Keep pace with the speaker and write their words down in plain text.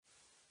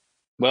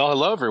Well,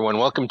 hello, everyone.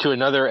 Welcome to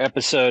another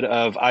episode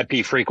of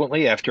IP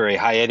Frequently after a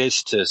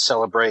hiatus to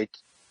celebrate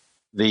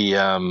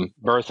the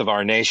birth of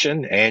our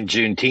nation and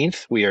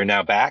Juneteenth. We are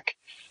now back,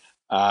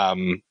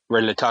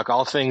 ready to talk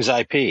all things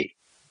IP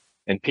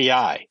and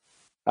PI.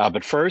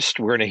 But first,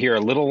 we're going to hear a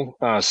little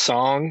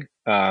song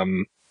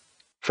from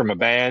a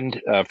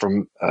band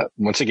from,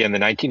 once again, the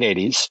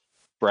 1980s,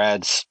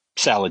 Brad's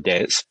Salad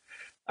Days,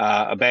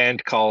 a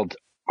band called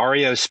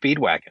REO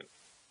Speedwagon.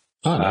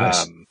 Oh,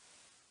 nice.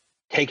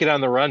 Take it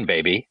on the run,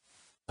 baby.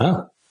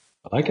 Oh,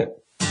 I like it.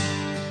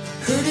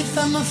 Heard it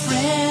from a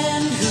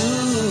friend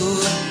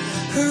who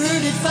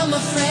heard it from a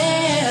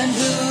friend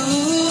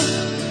who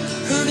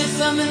heard it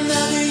from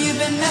another. You've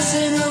been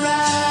messing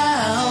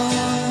around.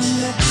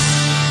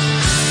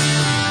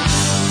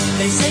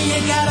 They say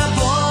you got a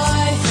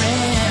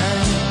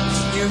boyfriend.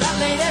 You're out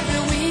late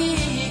every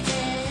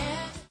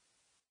weekend.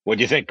 What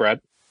do you think,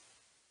 Brad?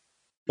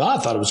 Oh, I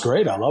thought it was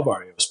great. I love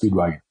REO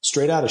Speedwagon.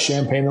 Straight out of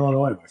Champaign,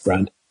 Illinois, my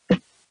friend.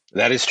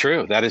 That is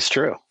true. That is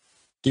true.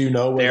 Do you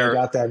know where they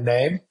got that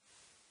name?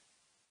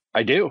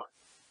 I do.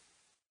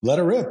 Let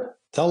it rip.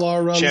 Tell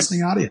our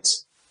listening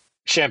audience.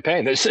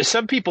 Champaign.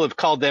 Some people have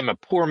called them a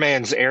poor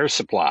man's air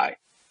supply.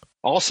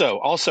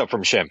 Also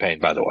from Champaign,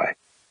 by the way.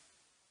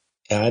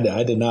 Yeah,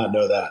 I did not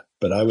know that,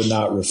 but I would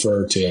not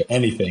refer to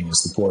anything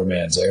as the poor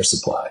man's air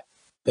supply.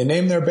 They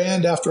named their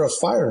band after a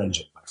fire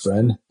engine, my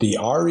friend. The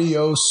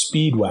REO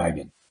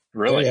Speedwagon.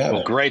 Really?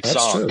 Well, great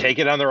song. True. Take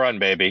it on the run,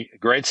 baby.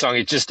 Great song.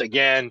 It's just,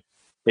 again,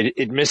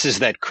 it misses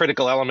that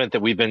critical element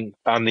that we've been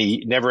on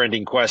the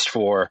never-ending quest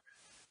for,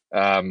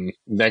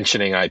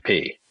 mentioning IP.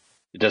 It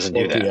doesn't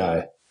do that.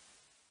 PI.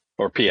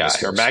 Or PI.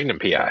 Or Magnum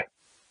PI.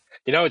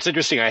 You know, it's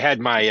interesting. I had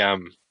my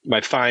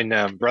my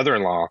fine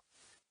brother-in-law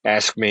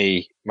ask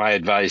me my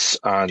advice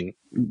on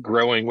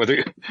growing,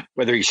 whether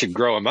he should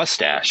grow a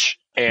mustache.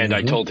 And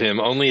I told him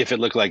only if it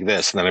looked like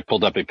this. And then I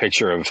pulled up a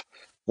picture of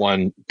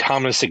one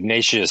Thomas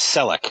Ignatius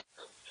Selleck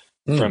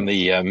from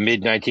the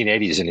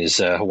mid-1980s in his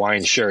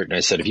Hawaiian shirt. And I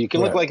said, if you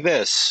can look like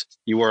this,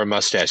 you wear a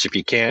mustache. If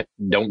you can't,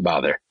 don't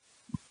bother.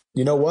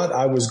 You know what?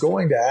 I was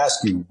going to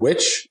ask you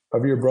which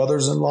of your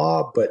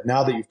brothers-in-law, but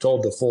now that you've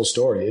told the full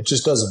story, it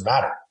just doesn't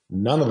matter.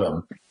 None of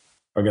them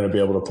are going to be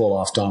able to pull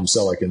off Tom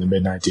Selleck in the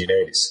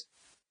mid-1980s.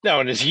 No,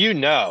 and as you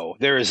know,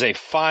 there is a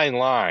fine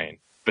line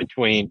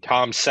between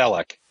Tom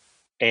Selleck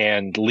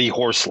and Lee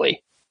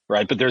Horsley,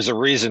 right? But there's a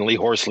reason Lee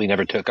Horsley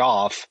never took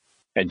off,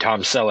 and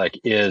Tom Selleck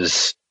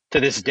is, to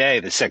this day,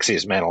 the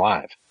sexiest man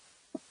alive.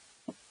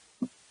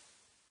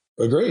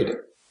 Agreed.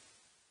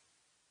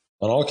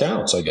 On all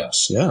counts, I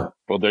guess. Yeah.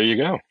 Well, there you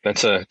go.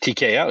 That's a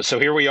TKO. So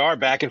here we are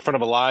back in front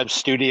of a live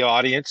studio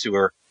audience who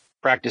are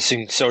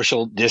practicing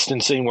social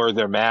distancing, wearing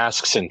their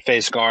masks and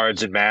face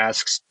guards and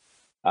masks,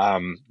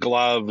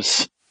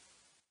 gloves.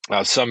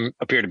 Some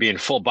appear to be in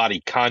full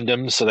body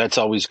condoms, so that's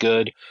always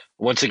good.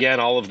 Once again,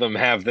 all of them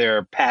have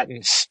their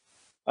patents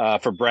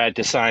for Brad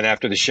to sign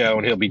after the show,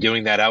 and he'll be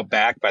doing that out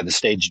back by the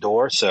stage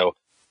door. So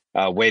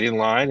wait in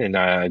line. And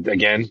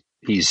again,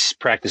 he's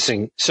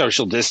practicing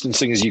social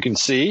distancing, as you can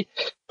see,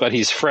 but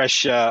he's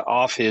fresh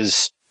off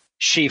his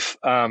chief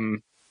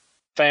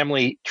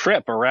family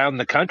trip around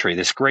the country,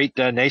 this great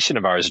nation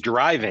of ours,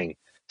 driving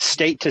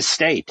state to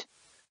state,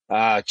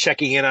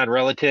 checking in on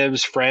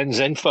relatives, friends,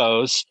 and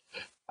foes.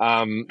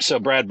 So,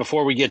 Brad,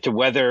 before we get to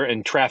weather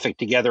and traffic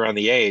together on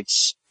the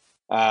 8s,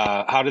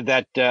 how did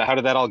that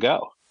all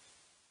go?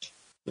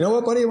 You know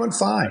what, buddy? It went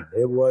fine.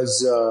 It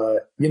was,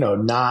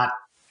 not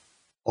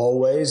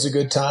always a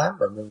good time.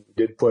 I mean, we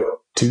did put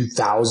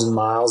 2,000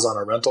 miles on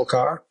a rental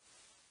car.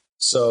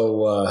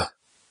 So,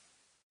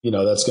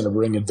 that's going to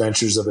bring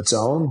adventures of its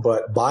own.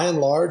 But by and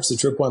large, the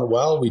trip went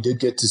well. We did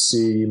get to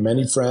see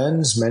many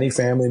friends, many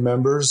family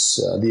members,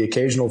 the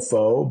occasional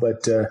foe.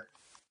 But,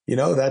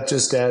 that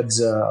just adds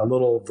a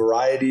little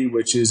variety,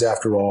 which is,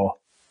 after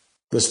all,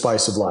 the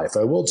spice of life.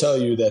 I will tell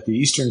you that the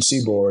eastern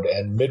seaboard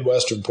and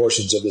Midwestern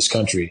portions of this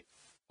country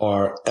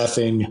are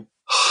effing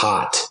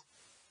hot.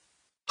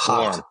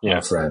 Hot, yeah.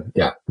 My friend.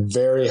 Yeah,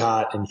 very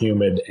hot and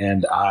humid.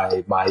 And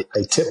I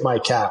tip my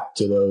cap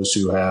to those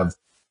who have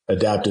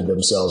adapted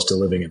themselves to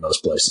living in those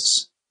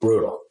places.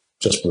 Brutal,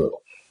 just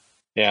brutal.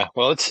 Yeah,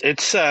 well,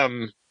 it's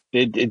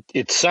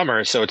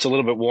summer, so it's a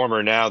little bit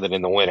warmer now than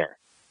in the winter.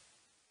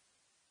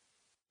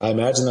 I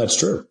imagine that's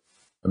true.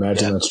 That's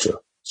true.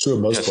 It's true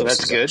in most places. So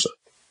that's good. Actually.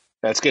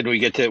 That's good. We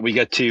get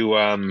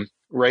to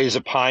raise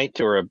a pint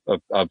or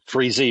a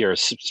freezy or a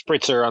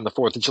spritzer on the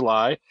 4th of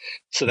July.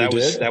 So that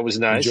was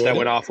nice.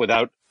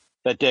 Enjoyed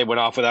That day went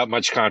off without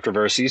much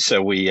controversy.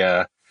 So we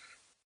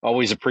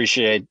always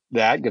appreciate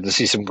that. Get to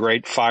see some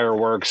great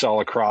fireworks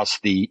all across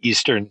the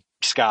eastern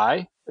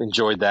sky.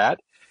 Enjoyed that.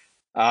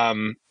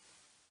 And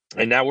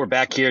now we're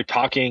back here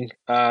talking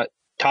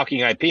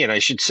IP. And I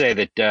should say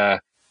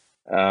that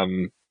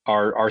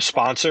our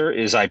sponsor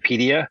is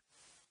IPedia,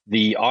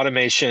 the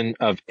automation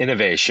of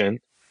innovation.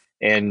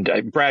 And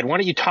Brad, why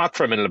don't you talk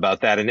for a minute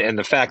about that and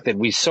the fact that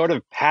we sort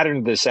of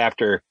patterned this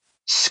after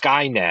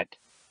Skynet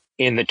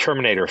in the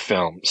Terminator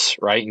films,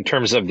 right? In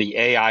terms of the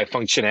AI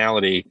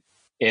functionality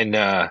in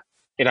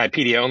in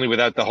IPedia, only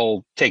without the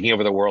whole taking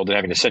over the world and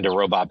having to send a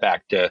robot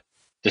back to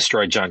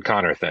destroy John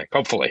Connor thing.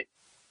 Hopefully.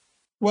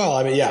 Well,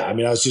 I mean,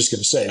 I was just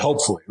going to say,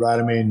 hopefully, right?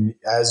 I mean,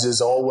 as is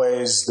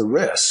always the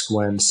risk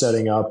when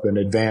setting up an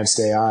advanced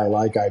AI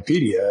like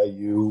IPedia,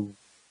 you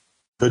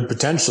could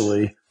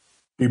potentially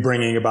be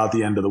bringing about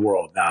the end of the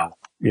world. Now,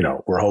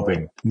 we're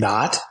hoping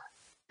not.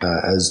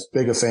 As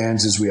big a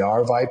fans as we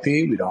are of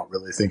IP, we don't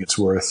really think it's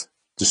worth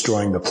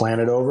destroying the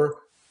planet over.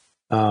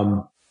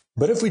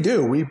 But if we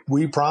do,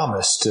 we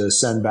promise to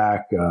send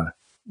back,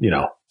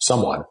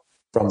 someone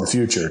from the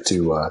future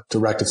to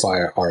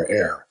rectify our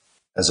error,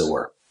 as it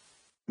were.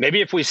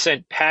 Maybe if we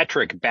sent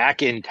Patrick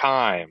back in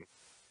time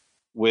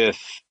with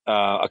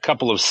a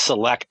couple of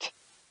select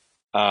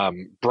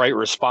bright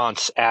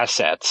response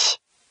assets,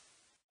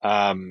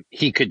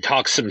 he could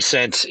talk some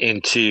sense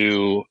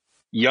into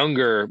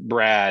younger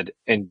Brad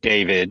and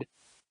David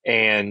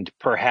and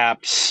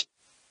perhaps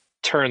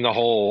turn the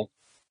whole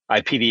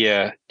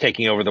IPedia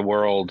taking over the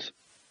world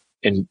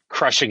and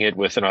crushing it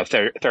with an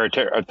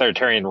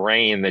authoritarian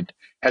reign that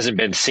hasn't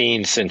been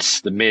seen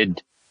since the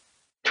mid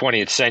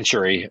 20th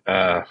century,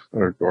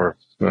 or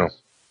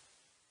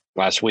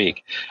last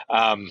week,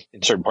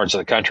 in certain parts of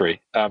the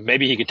country.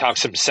 Maybe he could talk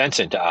some sense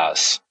into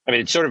us. I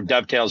mean, it sort of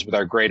dovetails with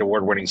our great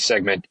award-winning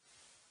segment,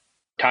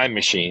 Time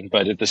Machine.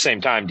 But at the same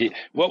time,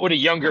 what would a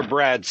younger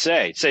Brad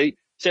say? Say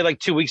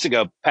like 2 weeks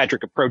ago,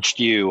 Patrick approached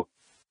you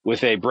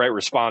with a bright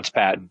response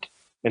patent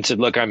and said,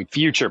 look, I'm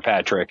future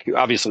Patrick,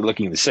 obviously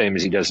looking the same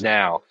as he does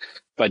now,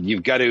 but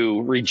you've got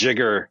to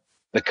rejigger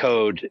the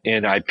code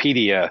in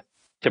IPedia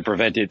to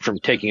prevent it from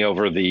taking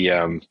over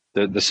the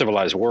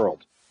civilized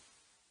world.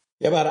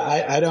 Yeah, but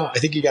I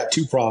think you got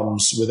two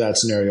problems with that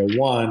scenario.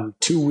 One,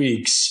 2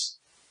 weeks,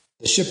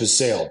 the ship has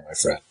sailed, my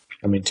friend.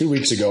 I mean, 2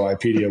 weeks ago,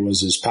 IPedia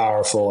was as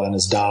powerful and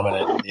as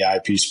dominant in the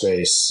IP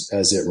space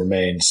as it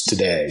remains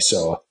today.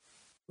 So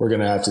we're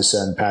going to have to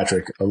send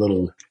Patrick a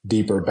little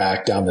deeper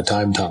back down the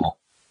time tunnel,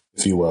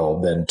 if you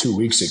will, than 2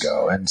 weeks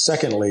ago. And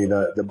secondly,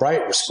 the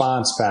bright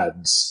response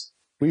patents,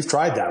 we've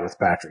tried that with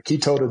Patrick. He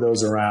toted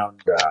those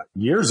around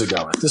years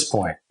ago at this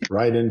point,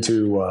 right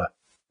into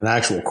an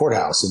actual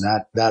courthouse.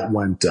 And that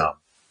went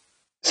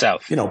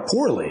south,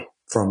 poorly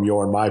from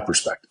your and my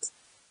perspective.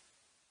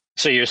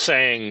 So you're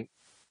saying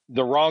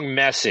the wrong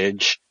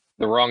message,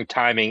 the wrong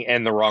timing,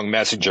 and the wrong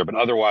messenger, but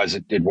otherwise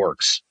it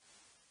works.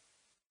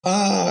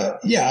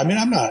 Yeah, I mean,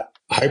 I'm not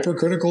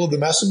hypercritical of the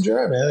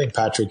messenger. I mean, I think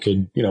Patrick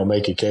could,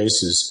 make a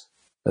case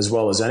as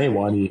well as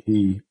anyone.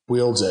 He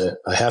wields a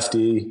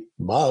hefty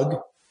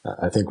mug.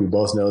 I think we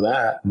both know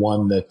that,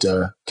 one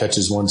that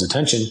catches one's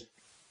attention.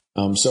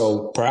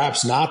 So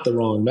perhaps not the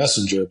wrong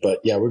messenger, but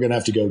yeah, we're going to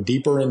have to go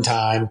deeper in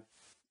time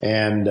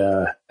and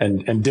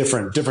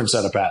different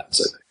set of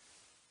patents, I think.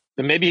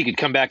 And maybe he could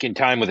come back in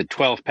time with a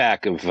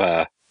 12-pack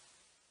of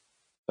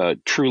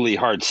truly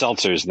hard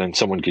seltzers, and then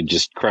someone could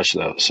just crush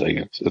those. So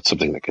that's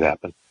something that could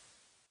happen.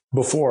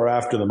 Before or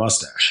after the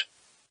mustache?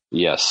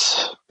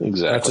 Yes,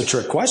 exactly. That's a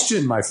trick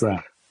question, my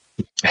friend.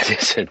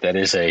 That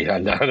is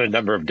on a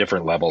number of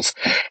different levels.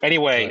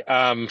 Anyway,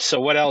 so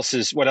what else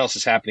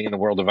is happening in the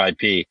world of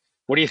IP?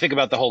 What do you think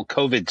about the whole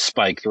COVID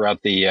spike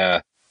throughout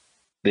the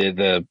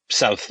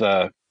south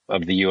of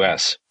the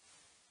U.S.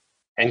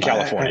 and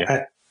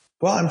California?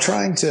 Well, I'm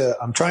trying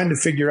to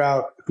figure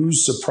out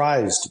who's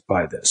surprised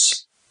by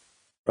this,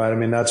 right? I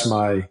mean, that's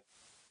where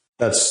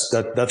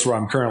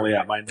I'm currently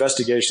at. My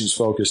investigation is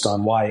focused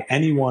on why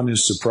anyone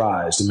is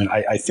surprised. I mean,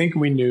 I think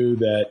we knew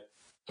that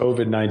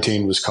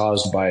COVID-19 was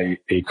caused by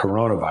a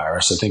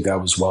coronavirus. I think that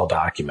was well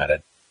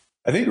documented.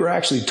 I think we were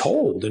actually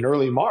told in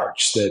early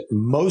March that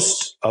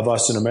most of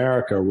us in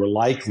America were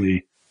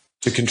likely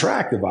to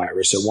contract the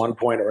virus at one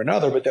point or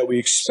another, but that we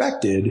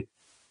expected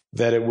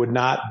that it would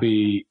not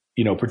be,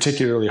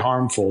 particularly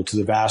harmful to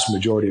the vast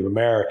majority of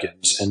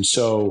Americans. And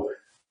so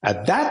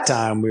at that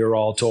time, we were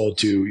all told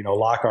to,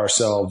 lock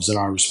ourselves in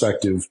our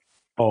respective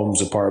homes,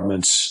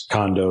 apartments,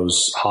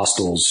 condos,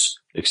 hostels,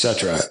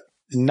 etc.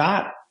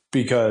 Not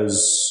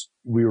because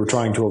we were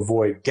trying to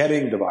avoid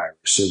getting the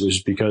virus. It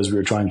was because we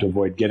were trying to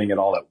avoid getting it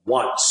all at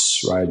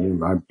once, right?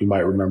 You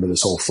might remember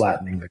this whole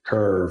flattening the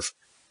curve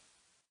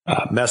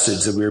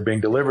message that we were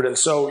being delivered. And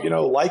so,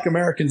 like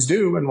Americans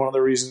do, and one of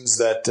the reasons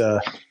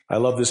that I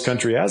love this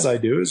country as I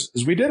do is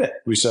we did it.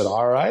 We said,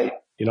 all right,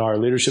 our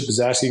leadership is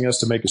asking us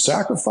to make a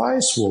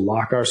sacrifice. We'll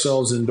lock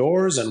ourselves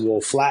indoors and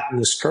we'll flatten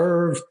this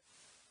curve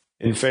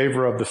in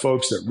favor of the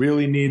folks that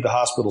really need the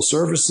hospital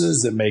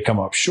services that may come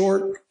up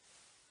short.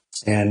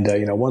 And,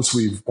 once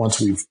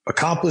we've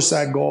accomplished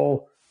that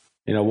goal,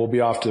 we'll be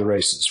off to the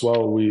races.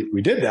 Well,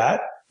 we did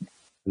that.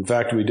 In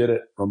fact, we did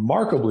it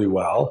remarkably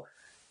well.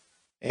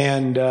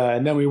 And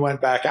then we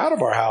went back out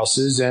of our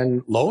houses,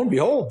 and lo and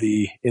behold,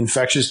 the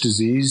infectious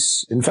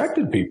disease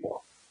infected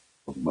people.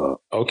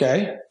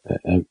 Okay.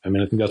 I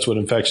mean, I think that's what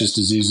infectious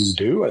diseases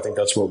do. I think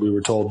that's what we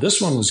were told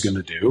this one was going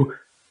to do.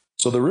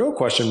 So the real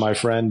question, my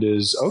friend,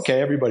 is,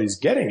 okay, everybody's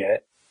getting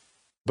it,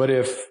 but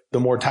if the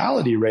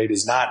mortality rate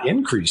is not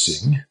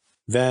increasing,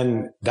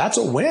 then that's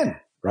a win,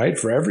 right?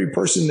 For every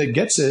person that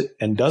gets it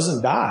and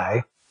doesn't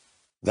die,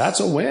 that's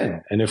a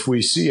win. And if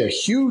we see a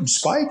huge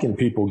spike in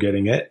people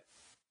getting it,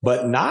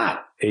 but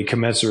not a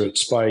commensurate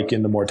spike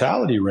in the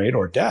mortality rate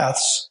or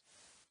deaths,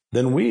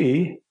 then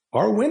we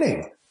are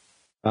winning.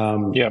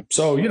 So,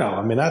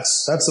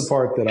 that's the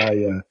part that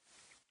I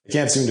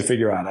can't seem to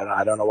figure out.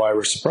 I don't know why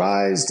we're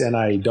surprised, and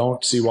I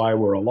don't see why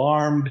we're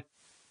alarmed.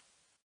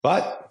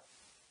 But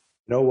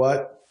you know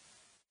what?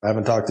 I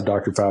haven't talked to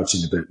Dr. Fauci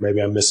in a bit. Maybe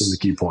I'm missing the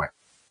key point.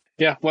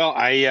 Yeah, well,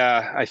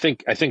 I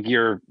think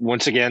you're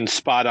once again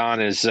spot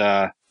on as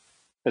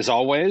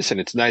always, and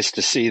it's nice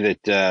to see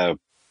that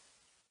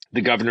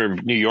the governor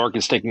of New York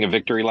is taking a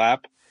victory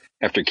lap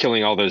after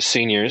killing all those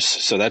seniors.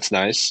 So that's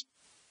nice.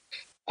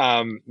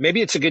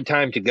 Maybe it's a good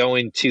time to go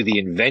into the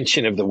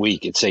invention of the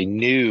week. It's a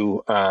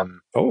new. I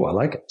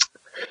like it.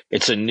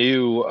 It's a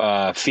new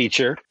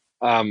feature.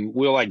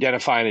 We'll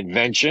identify an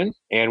invention,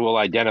 and we'll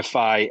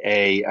identify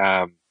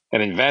an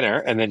inventor,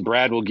 and then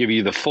Brad will give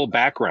you the full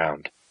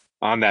background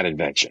on that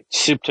invention,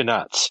 soup to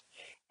nuts.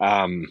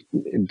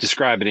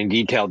 Describe it in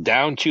detail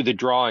down to the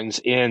drawings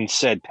in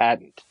said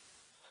patent.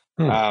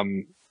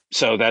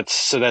 So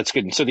that's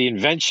good. So the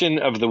invention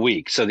of the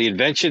week. So the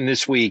invention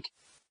this week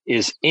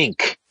is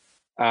ink.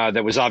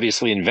 That was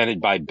obviously invented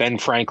by Ben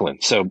Franklin.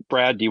 So,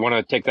 Brad, do you want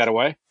to take that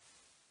away?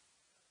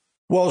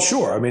 Well,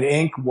 sure. I mean,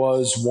 ink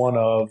was one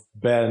of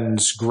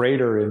Ben's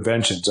greater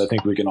inventions. I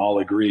think we can all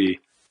agree.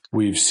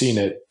 We've seen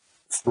it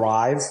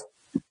thrive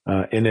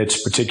in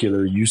its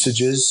particular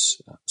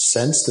usages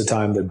since the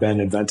time that Ben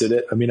invented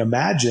it. I mean,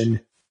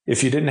 imagine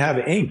if you didn't have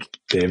ink,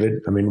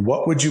 David. I mean,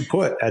 what would you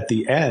put at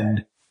the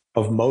end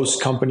of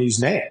most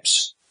companies'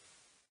 names,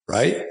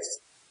 right?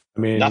 I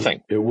mean,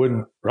 nothing. It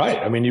wouldn't, right?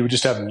 I mean, you would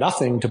just have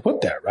nothing to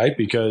put there, right?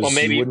 Because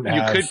maybe you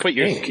could put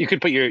your ink. you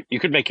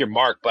could make your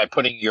mark by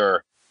putting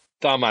your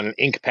thumb on an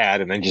ink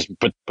pad and then just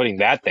putting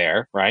that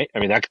there, right? I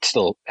mean, that could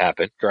still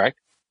happen, correct?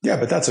 Yeah,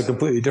 but that's a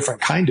completely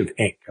different kind of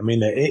ink. I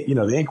mean,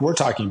 the ink we're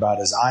talking about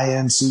is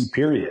INC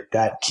period,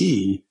 that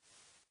key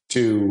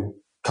to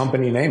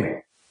company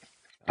naming.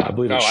 I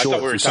believe it's short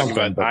for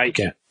something, but you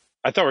can't.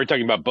 I thought we were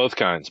talking about both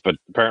kinds, but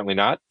apparently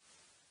not.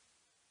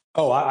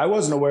 Oh, I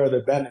wasn't aware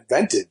that Ben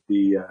invented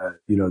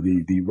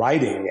the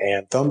writing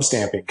and thumb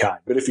stamping kind.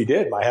 But if he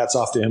did, my hat's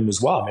off to him as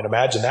well. I mean,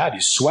 imagine that.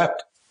 He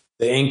swept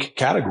the ink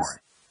category.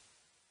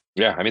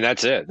 Yeah, I mean,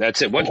 that's it.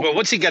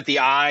 Once he got the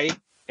I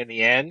and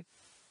the N,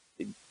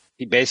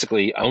 he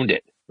basically owned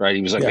it, right?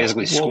 He was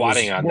basically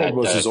squatting on that.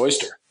 Was his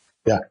oyster.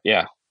 Yeah.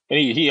 Yeah. And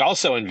he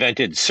also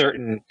invented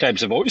certain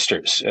types of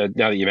oysters,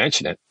 now that you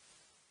mention it.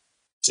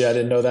 See, I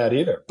didn't know that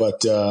either.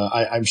 But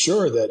I'm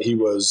sure that he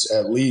was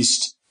at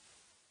least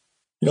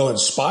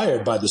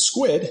inspired by the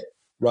squid,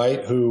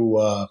 right?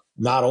 Who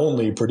not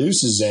only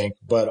produces ink,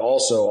 but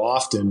also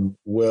often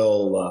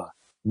will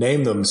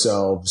name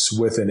themselves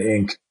with an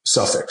ink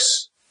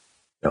suffix,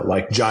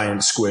 like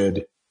giant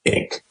squid,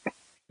 ink,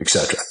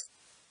 etc.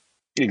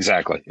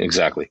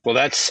 Exactly. Well,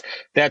 that's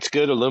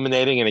good,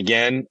 illuminating. And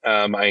again,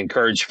 I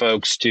encourage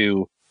folks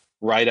to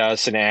write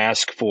us and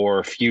ask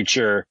for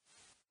future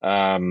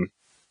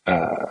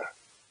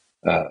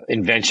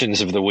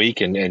inventions of the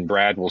week, and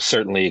Brad will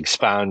certainly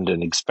expound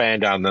and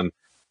expand on them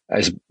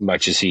as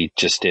much as he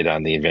just did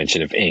on the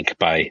invention of ink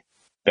by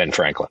Ben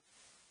Franklin.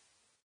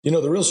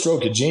 The real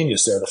stroke of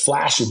genius there, the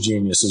flash of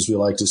genius, as we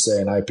like to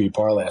say in IP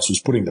parlance, was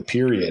putting the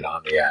period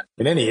on the end.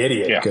 And any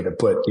idiot could have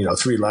put,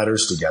 3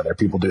 letters together.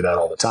 People do that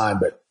all the time.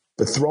 But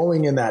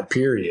throwing in that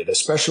period,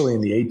 especially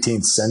in the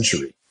 18th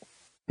century,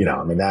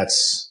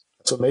 that's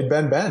what made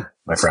Ben,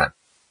 my friend.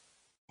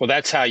 Well,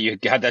 that's how he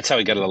got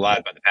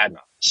alive by the patent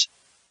office.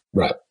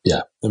 Right.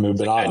 Yeah. I mean, it would have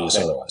been obvious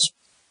otherwise.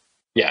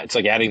 Yeah. It's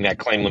like adding that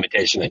claim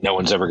limitation that no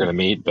one's ever going to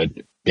meet. But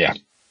yeah.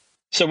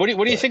 So what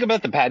do you think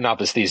about the patent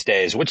office these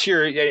days? What's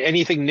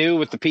anything new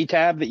with the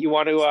PTAB that you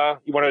want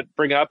to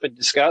bring up and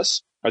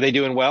discuss? Are they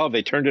doing well? Have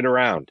they turned it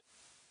around?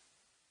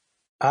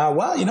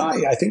 Well,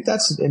 I think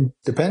it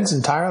depends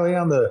entirely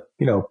on the,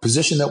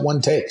 position that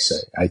one takes.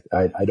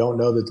 I don't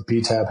know that the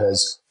PTAB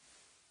has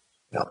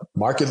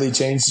markedly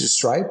changed its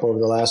stripe over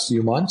the last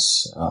few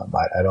months.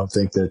 I don't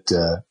think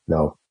that,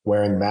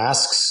 wearing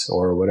masks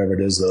or whatever it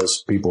is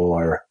those people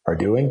are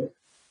doing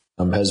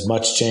has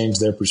much changed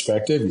their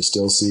perspective. You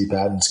still see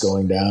patents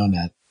going down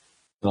at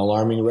an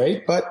alarming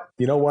rate. But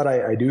you know what?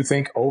 I do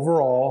think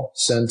overall,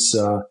 since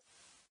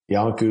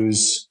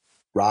Iancu's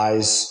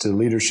rise to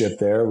leadership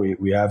there,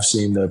 we have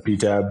seen the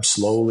PTAB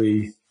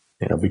slowly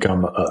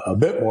become a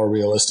bit more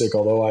realistic,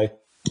 although I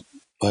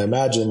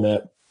imagine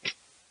that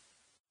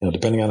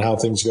depending on how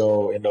things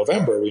go in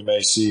November, we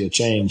may see a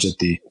change at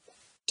the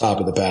top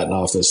of the patent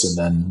office, and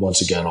then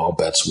once again all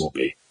bets will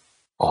be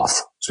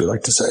off, as we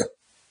like to say.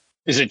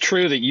 Is it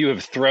true that you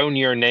have thrown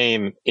your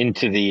name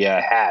into the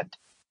hat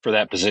for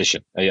that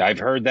position? I've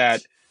heard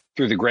that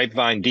through the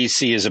grapevine.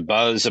 DC is a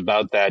buzz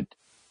about that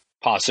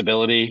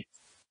possibility.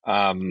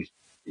 I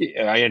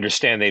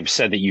understand they've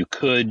said that you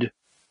could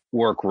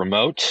work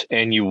remote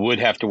and you would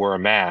have to wear a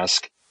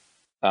mask,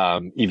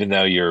 even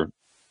though you're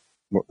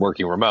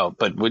working remote.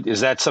 But is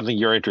that something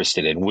you're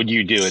interested in? Would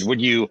you do it?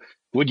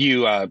 Would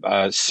you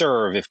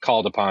serve if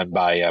called upon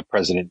by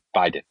President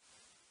Biden?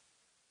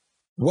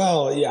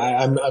 Well, yeah,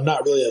 I'm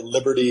not really at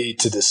liberty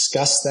to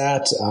discuss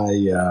that.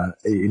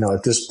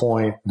 At this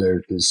point,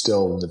 there is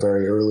still in the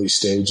very early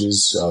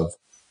stages of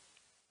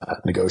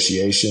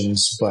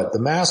negotiations, but the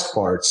mask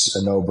part's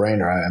a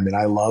no-brainer. I mean,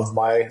 I love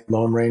my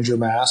Lone Ranger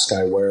mask.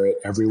 I wear it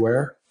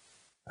everywhere.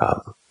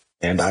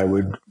 And I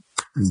would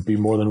be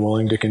more than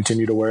willing to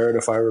continue to wear it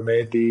if I were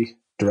made the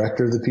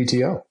director of the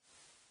PTO.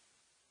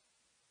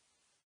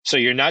 So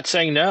you're not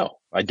saying no.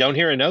 I don't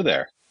hear a no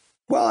there.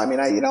 Well, I mean,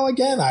 I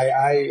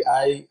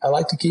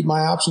like to keep my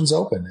options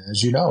open,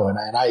 as you know,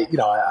 and I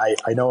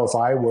know if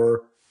I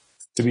were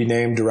to be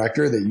named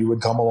director that you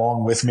would come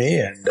along with me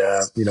and,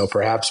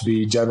 perhaps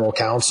be general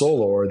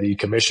counsel or the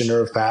commissioner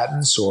of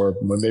patents, or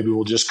maybe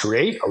we'll just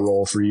create a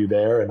role for you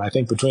there. And I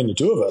think between the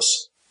two of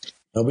us,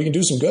 we can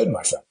do some good,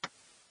 my friend.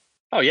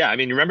 Oh, yeah. I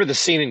mean, remember the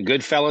scene in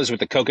Goodfellas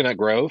with the Coconut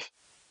Grove?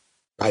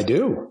 I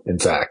do, in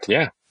fact.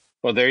 Yeah.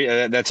 Well,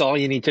 that's all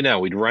you need to know.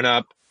 We'd run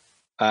up,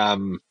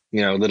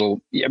 little,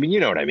 I mean,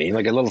 you know what I mean?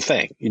 Like a little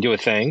thing. You do a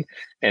thing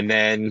and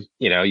then,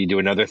 you do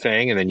another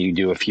thing and then you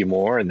do a few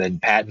more and then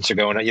patents are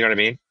going out. You know what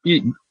I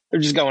mean? They're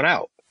just going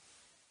out.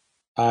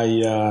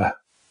 I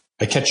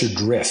catch your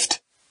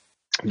drift.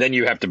 Then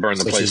you have to burn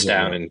the place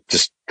down and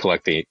just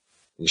collect the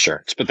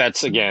insurance. But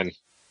that's, again,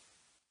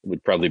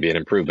 would probably be an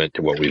improvement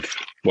to what we've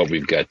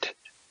got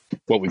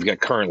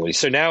currently.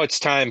 So now it's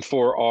time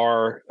for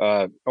our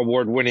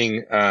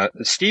award-winning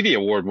Stevie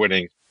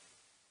award-winning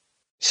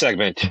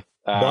segment.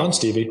 Bronze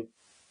Stevie.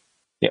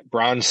 Yeah,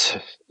 Bronze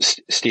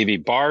Stevie,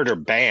 Bard or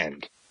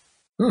Band.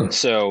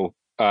 So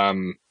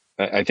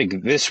I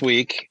think this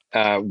week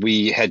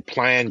we had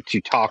planned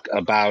to talk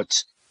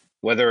about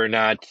whether or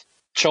not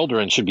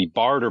children should be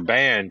barred or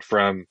banned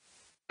from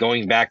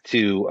going back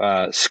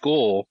to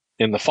school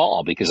in the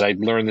fall, because I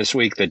learned this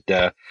week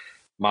that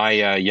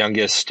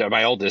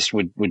my oldest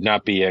would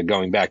not be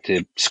going back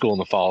to school in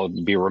the fall. It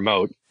would be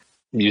remote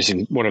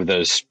using one of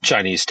those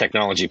Chinese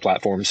technology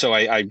platforms. So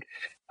I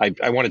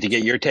wanted to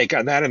get your take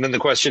on that. And then the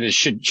question is,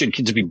 should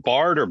kids be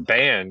barred or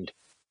banned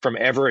from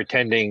ever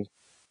attending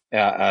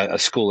a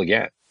school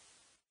again,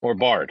 or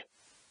barred?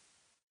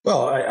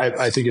 Well,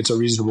 I think it's a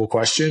reasonable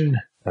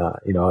question.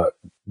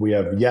 We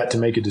have yet to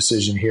make a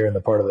decision here in the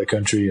part of the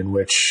country in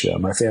which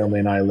my family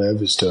and I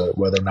live as to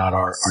whether or not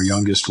our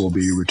youngest will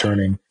be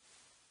returning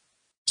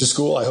to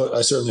school.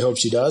 I certainly hope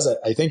she does.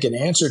 I think in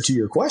answer to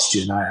your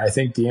question, I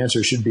think the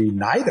answer should be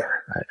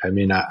neither.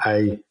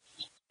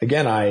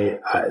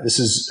 This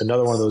is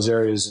another one of those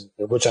areas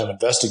in which I'm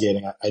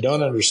investigating. I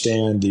don't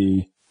understand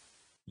the,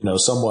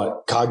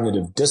 somewhat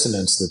cognitive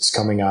dissonance that's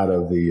coming out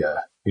of the,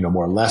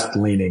 more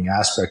left-leaning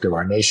aspect of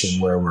our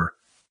nation, where we're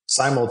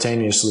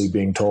simultaneously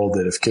being told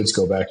that if kids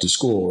go back to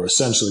school, we're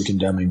essentially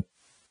condemning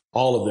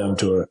all of them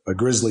to a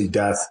grisly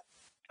death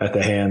at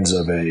the hands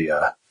of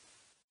a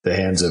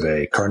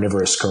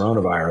carnivorous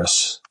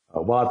coronavirus,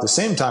 while at the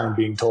same time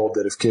being told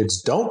that if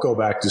kids don't go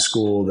back to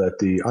school, that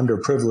the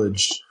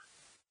underprivileged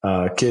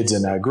kids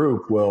in that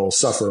group will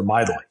suffer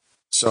mightily.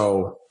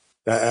 So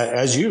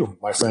as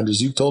my friend,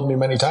 as you've told me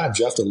many times,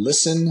 you have to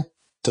listen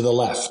to the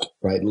left,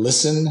 right?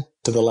 Listen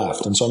to the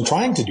left. And so I'm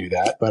trying to do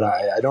that, but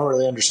I don't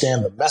really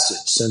understand the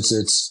message, since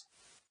it's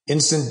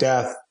instant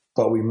death,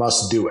 but we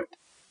must do it.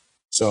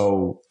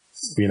 So,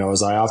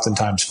 as I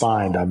oftentimes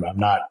find, I'm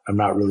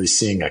not really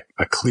seeing a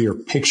clear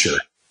picture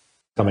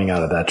coming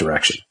out of that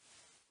direction.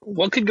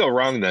 What could go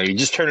wrong, though? You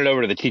just turn it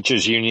over to the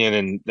teachers union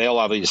and they'll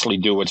obviously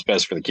do what's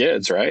best for the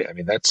kids, right? I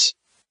mean, that's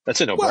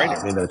a no-brainer. Well,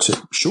 I mean, that's it.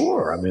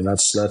 Sure. I mean,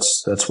 that's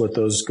what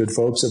those good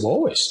folks have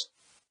always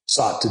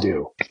sought to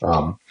do.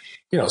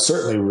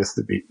 Certainly with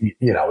in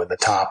the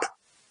top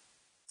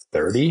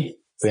 30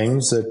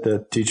 things that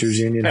the teachers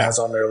union has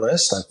on their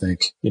list, I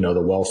think, the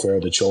welfare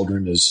of the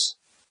children is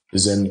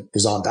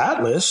on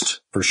that list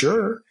for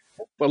sure.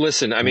 Well,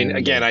 listen, I mean,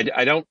 again,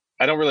 I don't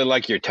really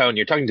like your tone.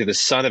 You're talking to the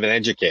son of an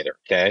educator.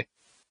 Okay.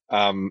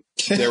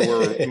 There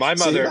were my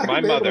mother, See, my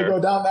mother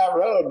go down that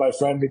road, my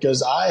friend,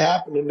 because I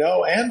happen to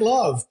know and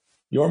love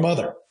your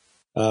mother.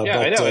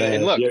 I know.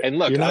 And look,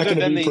 you're not going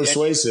to be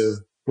persuasive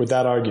with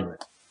that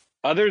argument.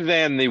 Other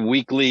than the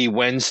weekly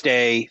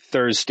Wednesday,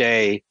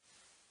 Thursday,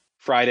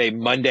 Friday,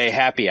 Monday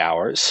happy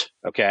hours.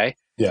 Okay.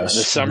 Yes.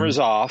 The summer's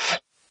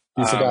off.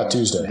 You forgot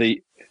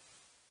Tuesday.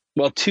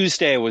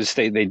 Tuesday was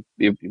it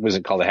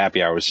wasn't called a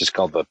happy hour. It was just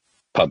called the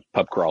pub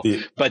crawl.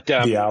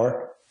 The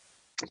hour.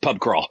 Pub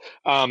crawl.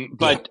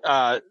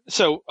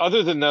 So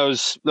other than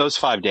those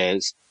 5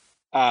 days,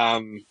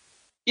 in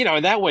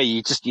that way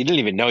you didn't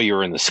even know you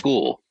were in the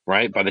school,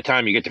 right? By the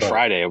time you get to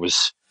Friday, it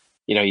was,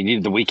 you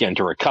needed the weekend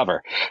to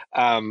recover.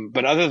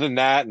 But other than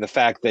that, and the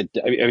fact that,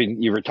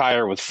 you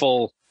retire with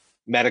full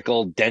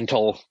medical,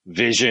 dental,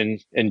 vision,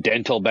 and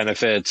dental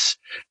benefits,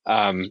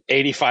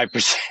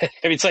 85%.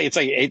 It's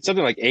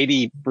something like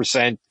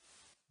 80%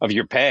 of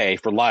your pay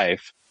for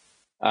life.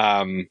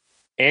 And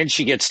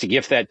she gets to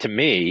gift that to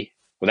me.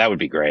 Well, that would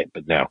be great,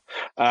 but no.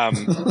 But I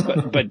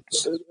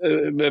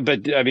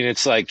mean,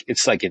 it's like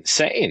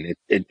insane.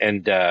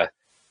 But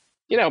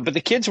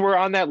the kids were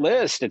on that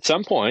list at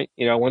some point,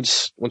 at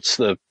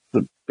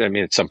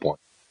some point.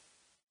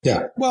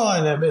 Yeah. Well,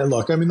 and I mean,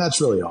 look, I mean, that's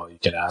really all you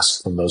can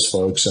ask from those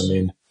folks. I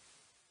mean,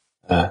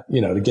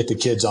 to get the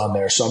kids on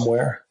there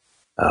somewhere.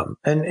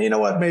 And you know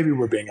what? Maybe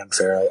we're being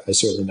unfair. I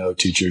certainly know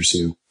teachers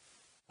who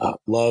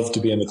love to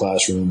be in the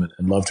classroom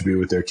and love to be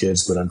with their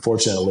kids, but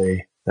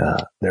unfortunately,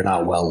 they're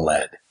not well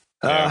led.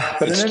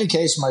 But in any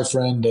case, my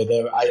friend,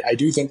 I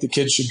do think the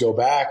kids should go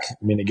back.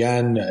 I mean,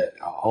 again,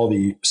 all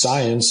the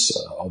science,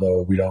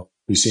 although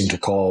we seem to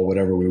call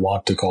whatever we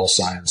want to call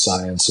science,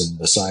 and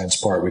the science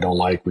part we don't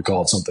like, we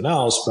call it something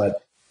else. But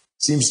it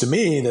seems to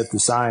me that the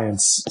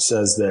science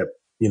says that,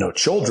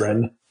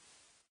 children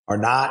are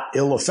not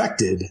ill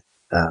affected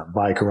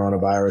by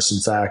coronavirus.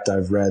 In fact,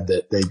 I've read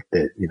that they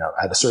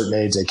at a certain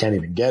age, they can't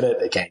even get it.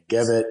 They can't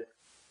give it.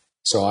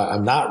 So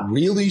I'm not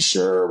really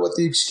sure what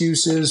the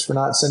excuse is for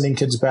not sending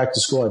kids back to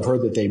school. I've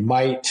heard that they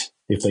might,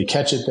 if they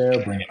catch it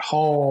there, bring it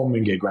home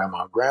and get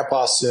grandma and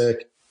grandpa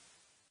sick.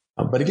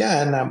 But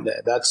again,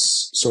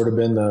 that's sort of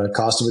been the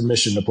cost of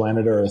admission to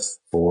planet Earth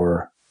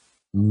for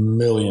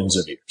millions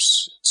of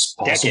years. It's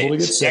possible to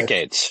get sick.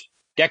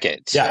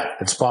 Decades. Yeah,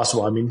 it's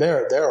possible. I mean,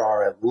 there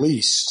are at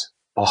least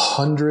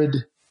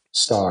 100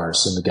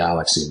 stars in the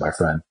galaxy, my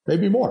friend.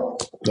 Maybe more.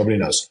 Nobody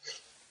knows.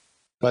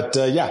 But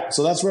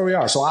so that's where we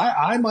are. So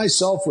I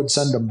myself would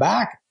send them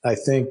back. I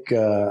think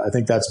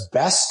that's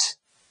best.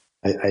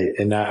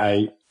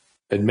 I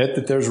admit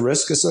that there's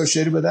risk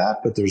associated with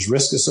that, but there's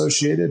risk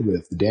associated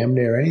with damn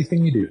near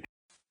anything you do.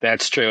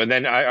 That's true. And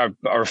then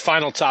our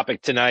final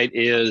topic tonight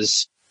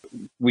is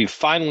we've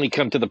finally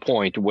come to the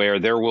point where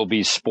there will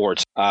be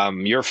sports.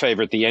 Your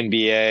favorite, the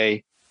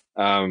NBA,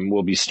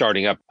 will be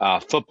starting up.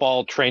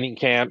 Football training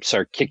camps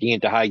are kicking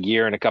into high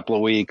gear in a couple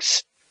of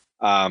weeks.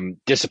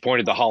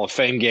 Disappointed the Hall of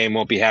Fame game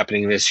won't be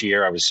happening this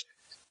year. I was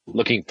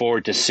looking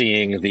forward to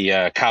seeing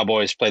the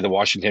Cowboys play the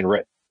Washington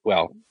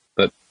that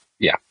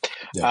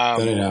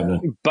didn't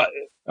happen. But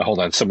hold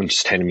on, someone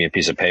just handed me a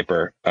piece of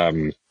paper.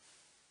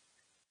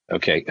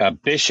 Okay,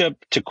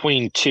 Bishop to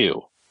Queen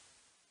 2.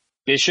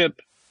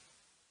 Bishop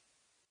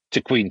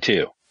to Queen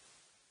 2.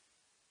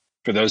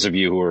 For those of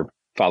you who are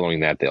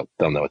following that, they'll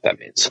know what that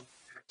means.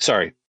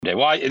 Sorry.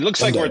 Well, it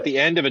looks like we're at the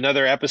end of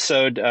another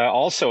episode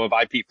also of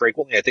IP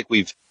Frequently. I think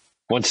we've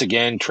once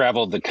again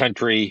traveled the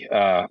country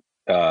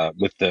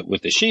with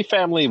the Shih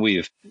family.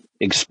 We've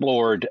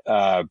explored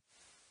all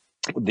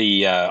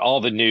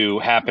the new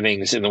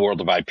happenings in the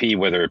world of IP,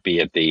 whether it be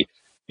at the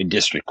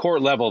district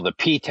court level, the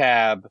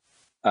PTAB,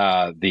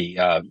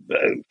 the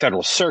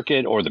federal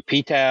circuit, or the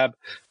PTAB.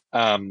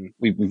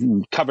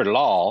 We've covered it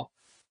all.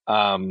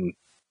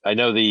 I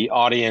know the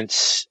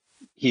audience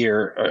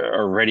here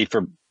are ready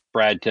for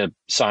Brad to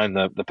sign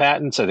the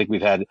patents. I think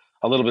we've had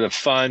a little bit of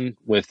fun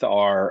with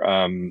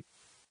our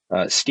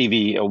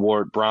Stevie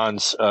Award,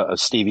 bronze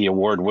Stevie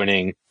Award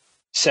winning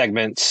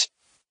segments.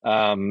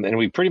 And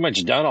we've pretty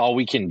much done all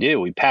we can do.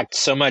 We packed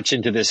so much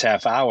into this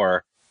half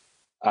hour.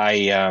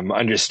 I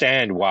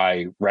understand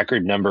why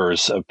record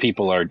numbers of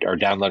people are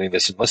downloading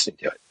this and listening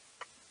to it.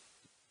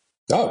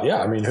 Oh,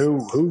 yeah. I mean,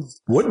 who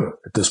wouldn't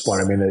at this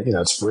point? I mean,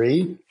 it's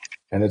free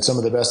and it's some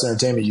of the best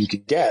entertainment you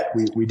can get.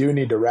 We do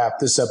need to wrap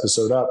this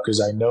episode up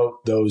because I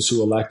note those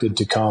who elected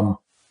to come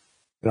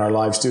in our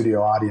live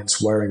studio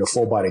audience wearing a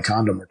full body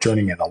condom are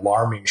turning an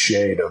alarming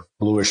shade of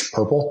bluish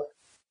purple.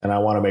 And I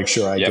want to make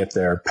sure I get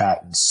their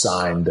patents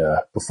signed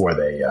before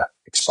they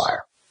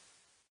expire.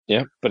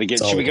 Yeah. But again,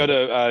 should we go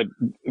to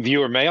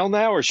viewer mail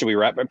now, or should we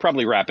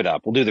probably wrap it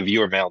up? We'll do the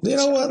viewer mail. You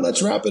know what?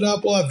 Let's wrap it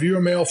up. We'll have viewer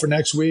mail for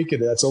next week.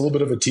 And that's a little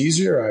bit of a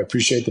teaser. I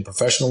appreciate the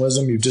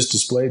professionalism you've just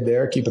displayed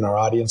there, keeping our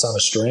audience on a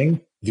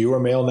string.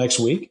 Viewer mail next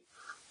week.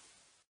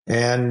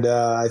 And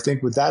I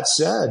think with that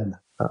said,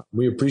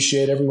 we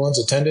appreciate everyone's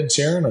attendance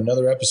here on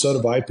another episode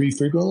of IP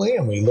Frequently,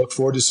 and we look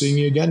forward to seeing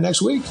you again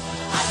next week.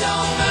 I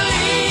don't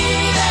believe